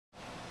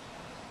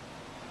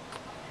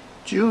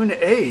June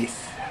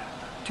 8th,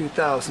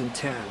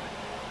 2010.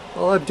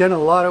 Well, I've done a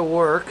lot of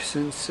work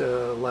since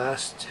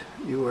last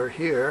you were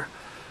here.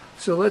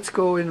 So let's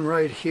go in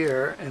right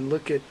here and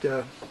look at,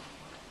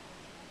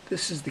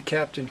 this is the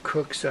Captain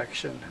Cook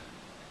section.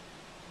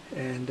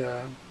 And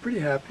pretty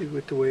happy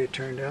with the way it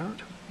turned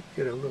out.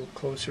 Get a little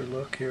closer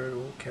look here at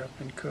old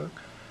Captain Cook.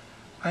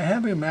 I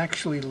have him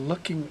actually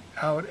looking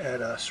out at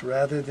us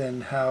rather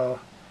than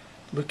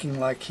looking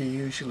like he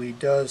usually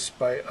does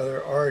by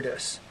other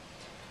artists.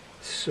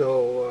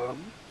 So,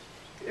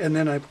 and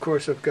then of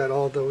course I've got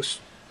all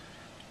those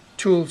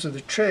tools of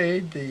the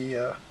trade,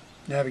 the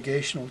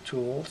navigational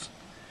tools.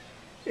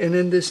 And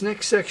in this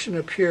next section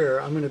up here,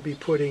 I'm going to be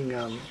putting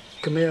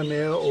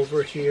Kamehameha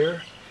over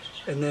here.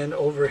 And then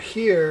over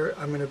here,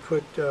 I'm going to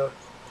put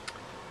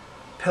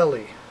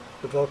Pele,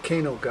 the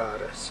volcano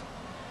goddess.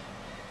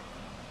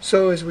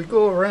 So as we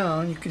go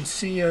around, you can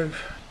see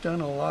I've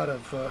done a lot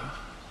of,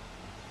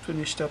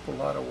 finished up a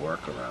lot of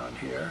work around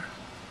here.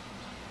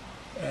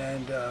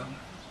 And I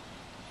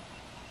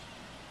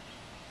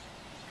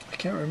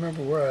can't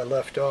remember where I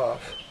left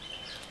off,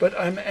 but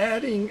I'm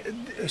adding,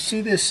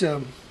 see this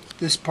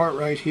this part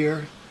right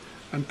here?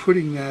 I'm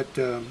putting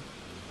that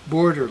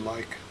border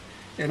like,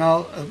 and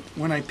I'll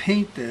when I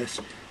paint this,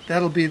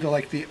 that'll be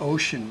like the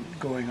ocean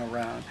going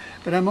around.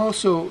 But I'm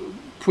also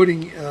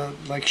putting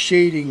like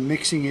shading,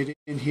 mixing it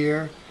in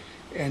here,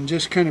 and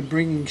just kind of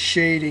bringing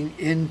shading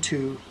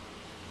into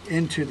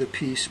the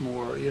piece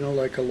more. You know,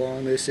 like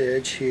along this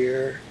edge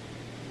here.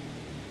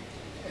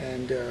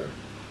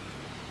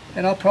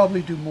 And I'll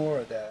probably do more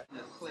of that.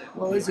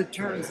 Well, as it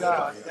turns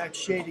out, that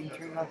shading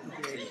turned out to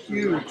be a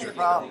huge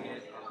problem,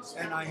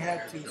 and I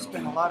had to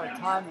spend a lot of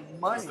time and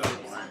money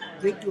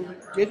digitally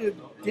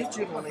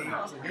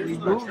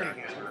removing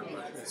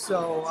it.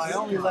 So I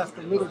only left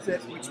a little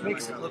bit, which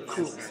makes it look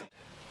cool.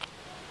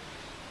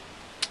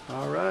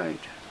 All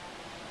right,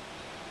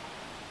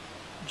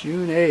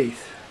 June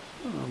 8th.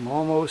 I'm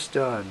almost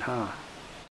done, huh?